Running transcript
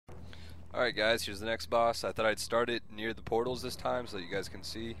Alright guys, here's the next boss. I thought I'd start it near the portals this time so that you guys can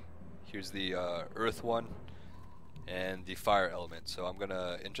see. Here's the earth one and the fire element. So I'm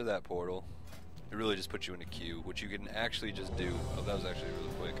gonna enter that portal. It really just puts you in a queue, which you can actually just do. Oh, that was actually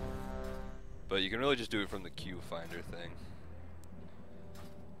really quick. But you can really just do it from the queue finder thing.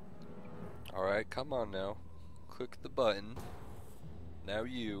 Alright, come on now. Click the button. Now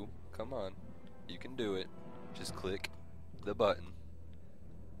you, come on. You can do it. Just click the button.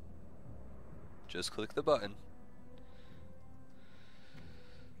 Just click the button.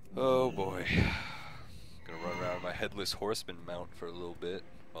 Oh boy. Gonna run around my headless horseman mount for a little bit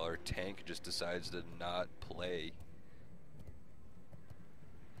while our tank just decides to not play.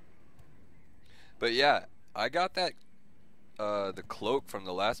 But yeah, I got that the cloak from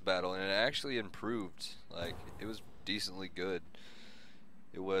the last battle and it actually improved. Like, it was decently good.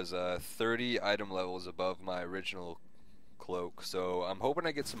 It was 30 item levels above my original cloak, so I'm hoping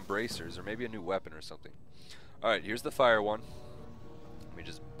I get some bracers or maybe a new weapon or something. Alright, here's the fire one. Let me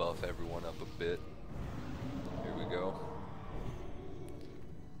just buff everyone up a bit. Here we go.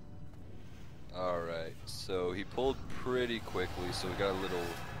 Alright, so he pulled pretty quickly, so we got a little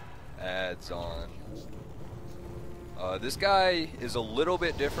ads on. This guy is a little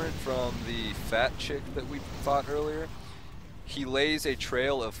bit different from the fat chick that we fought earlier. He lays a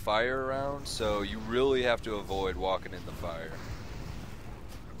trail of fire around, so you really have to avoid walking in the fire.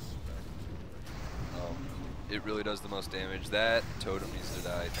 It really does the most damage. That totem needs to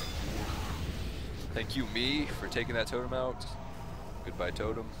die. Thank you. Thank you, me, for taking that totem out. Goodbye,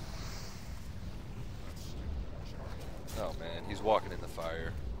 totem. Oh man, he's walking in the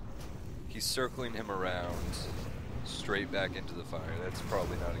fire. He's circling him around, straight back into the fire. That's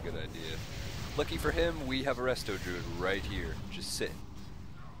probably not a good idea. Lucky for him, we have a resto druid right here, just sitting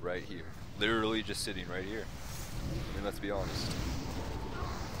right here. Literally just sitting right here. I mean, let's be honest.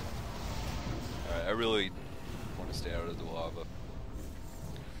 Alright, I really want to stay out of the lava.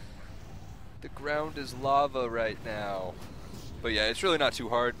 The ground is lava right now. But yeah, it's really not too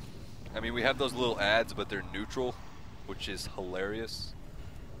hard. I mean, we have those little ads, but they're neutral, which is hilarious.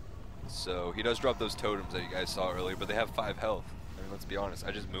 So he does drop those totems that you guys saw earlier, but they have 5 health. I mean, let's be honest,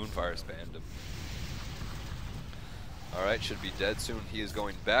 I just moonfire spammed him. Alright, should be dead soon. He is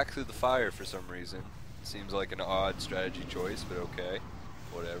going back through the fire for some reason. Seems like an odd strategy choice, but okay.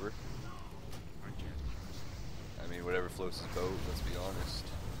 Whatever. I mean, whatever floats his boat, let's be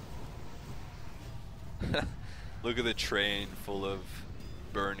honest. Look at the train full of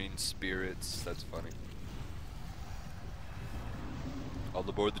burning spirits. That's funny. All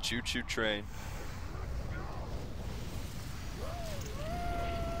aboard the choo-choo train.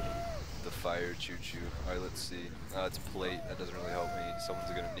 The fire choo-choo. Alright, let's see. It's plate. That doesn't really help me. Someone's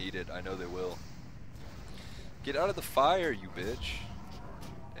gonna need it. I know they will. Get out of the fire, you bitch.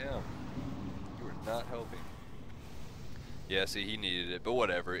 Damn. You are not helping. Yeah, see, he needed it, but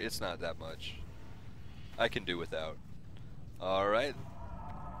whatever. It's not that much. I can do without. Alright.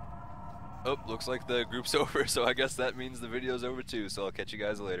 Oh, looks like the group's over, so I guess that means the video's over too, so I'll catch you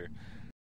guys later.